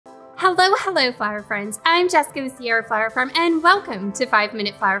Hello flower friends, I'm Jessica with Sierra Flower Farm and welcome to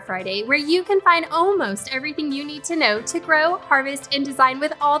 5-Minute Flower Friday, where you can find almost everything you need to know to grow, harvest, and design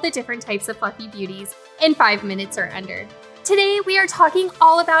with all the different types of fluffy beauties in 5 minutes or under. Today we are talking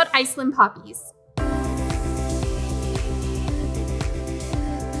all about Iceland poppies.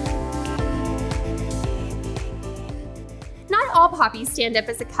 Not all poppies stand up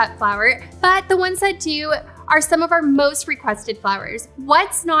as a cut flower, but the ones that do are some of our most requested flowers.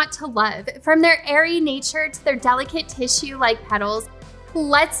 What's not to love? From their airy nature to their delicate tissue-like petals,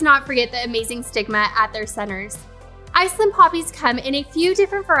 let's not forget the amazing stigma at their centers. Iceland poppies come in a few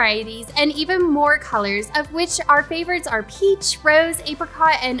different varieties and even more colors, of which our favorites are peach, rose,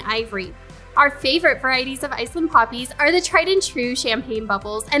 apricot, and ivory. Our favorite varieties of Iceland poppies are the tried and true champagne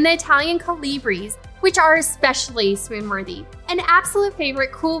bubbles and the Italian colibris, which are especially swoon-worthy. An absolute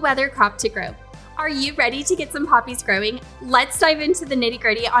favorite cool weather crop to grow. Are you ready to get some poppies growing? Let's dive into the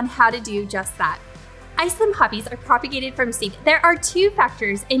nitty-gritty on how to do just that. Iceland poppies are propagated from seed. There are two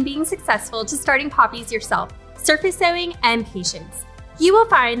factors in being successful to starting poppies yourself: surface sowing and patience. You will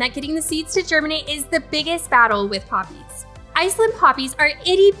find that getting the seeds to germinate is the biggest battle with poppies. Iceland poppies are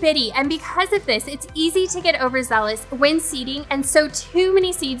itty-bitty, and because of this, it's easy to get overzealous when seeding and sow too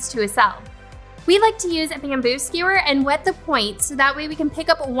many seeds to a cell. We like to use a bamboo skewer and wet the point so that way we can pick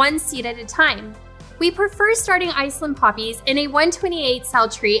up one seed at a time. We prefer starting Iceland poppies in a 128 cell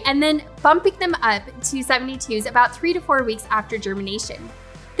tree and then bumping them up to 72s about 3 to 4 weeks after germination.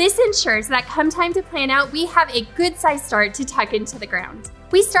 This ensures that come time to plant out, we have a good sized start to tuck into the ground.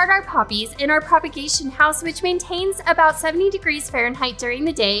 We start our poppies in our propagation house, which maintains about 70 degrees Fahrenheit during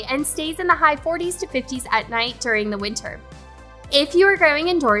the day and stays in the high 40s to 50s at night during the winter. If you are growing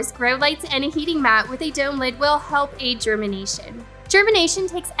indoors, grow lights and a heating mat with a dome lid will help aid germination. Germination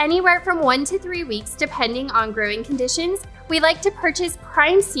takes anywhere from 1 to 3 weeks depending on growing conditions. We like to purchase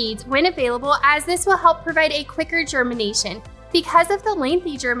prime seeds when available, as this will help provide a quicker germination. Because of the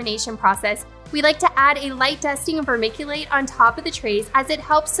lengthy germination process, we like to add a light dusting of vermiculite on top of the trays, as it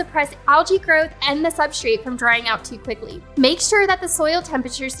helps suppress algae growth and the substrate from drying out too quickly. Make sure that the soil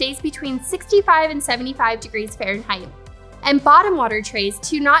temperature stays between 65 and 75 degrees Fahrenheit. And bottom water trays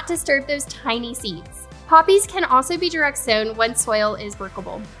to not disturb those tiny seeds. Poppies can also be direct sown when soil is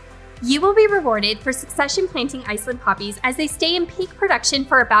workable. You will be rewarded for succession planting Iceland poppies, as they stay in peak production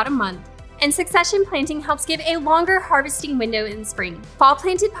for about a month, and succession planting helps give a longer harvesting window in spring. Fall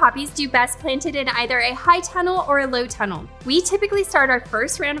planted poppies do best planted in either a high tunnel or a low tunnel. We typically start our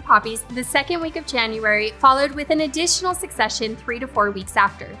first round of poppies the second week of January, followed with an additional succession 3 to 4 weeks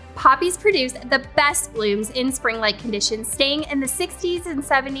after. Poppies produce the best blooms in spring-like conditions, staying in the 60s and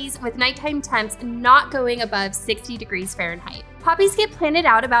 70s with nighttime temps not going above 60 degrees Fahrenheit. Poppies get planted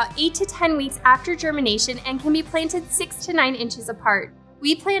out about 8 to 10 weeks after germination and can be planted 6 to 9 inches apart.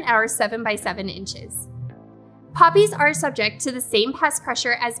 We plant ours 7 by 7 inches. Poppies are subject to the same pest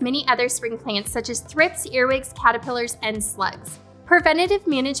pressure as many other spring plants, such as thrips, earwigs, caterpillars, and slugs. Preventative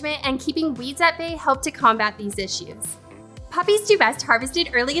management and keeping weeds at bay help to combat these issues. Poppies do best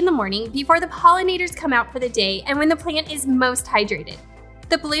harvested early in the morning before the pollinators come out for the day and when the plant is most hydrated.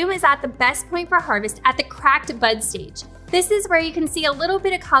 The bloom is at the best point for harvest at the cracked bud stage. This is where you can see a little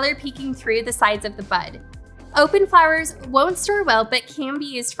bit of color peeking through the sides of the bud. Open flowers won't store well but can be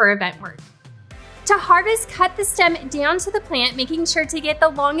used for event work. To harvest, cut the stem down to the plant, making sure to get the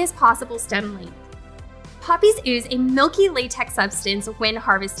longest possible stem length. Poppies ooze a milky latex substance when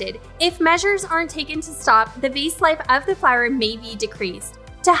harvested. If measures aren't taken to stop, the vase life of the flower may be decreased.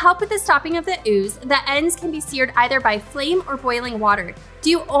 To help with the stopping of the ooze, the ends can be seared either by flame or boiling water.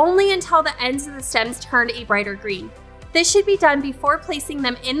 Do only until the ends of the stems turn a brighter green. This should be done before placing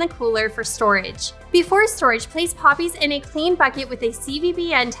them in the cooler for storage. Before storage, place poppies in a clean bucket with a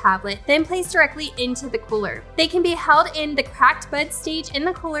CVBN tablet, then place directly into the cooler. They can be held in the cracked bud stage in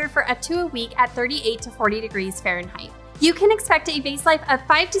the cooler for up to a week at 38 to 40 degrees Fahrenheit. You can expect a vase life of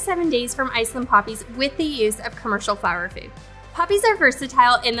 5 to 7 days from Iceland poppies with the use of commercial flower food. Poppies are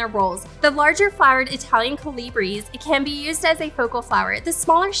versatile in their roles. The larger flowered Italian colibris can be used as a focal flower. The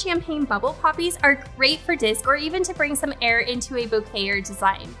smaller champagne bubble poppies are great for disc or even to bring some air into a bouquet or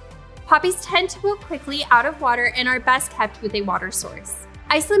design. Poppies tend to wilt quickly out of water and are best kept with a water source.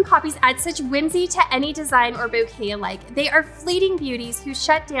 Iceland poppies add such whimsy to any design or bouquet alike. They are fleeting beauties who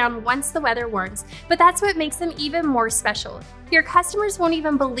shut down once the weather warms, but that's what makes them even more special. Your customers won't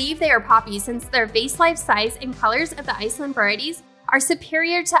even believe they are poppies, since their vase life size and colors of the Iceland varieties are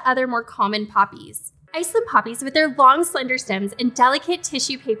superior to other more common poppies. Iceland poppies, with their long slender stems and delicate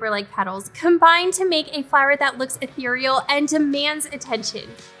tissue paper-like petals, combine to make a flower that looks ethereal and demands attention.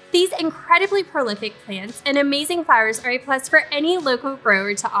 These incredibly prolific plants and amazing flowers are a plus for any local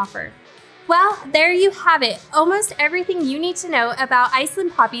grower to offer. Well, there you have it, almost everything you need to know about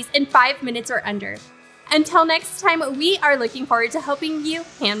Iceland poppies in 5 minutes or under. Until next time, we are looking forward to helping you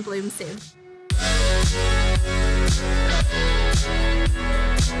hand bloom soon.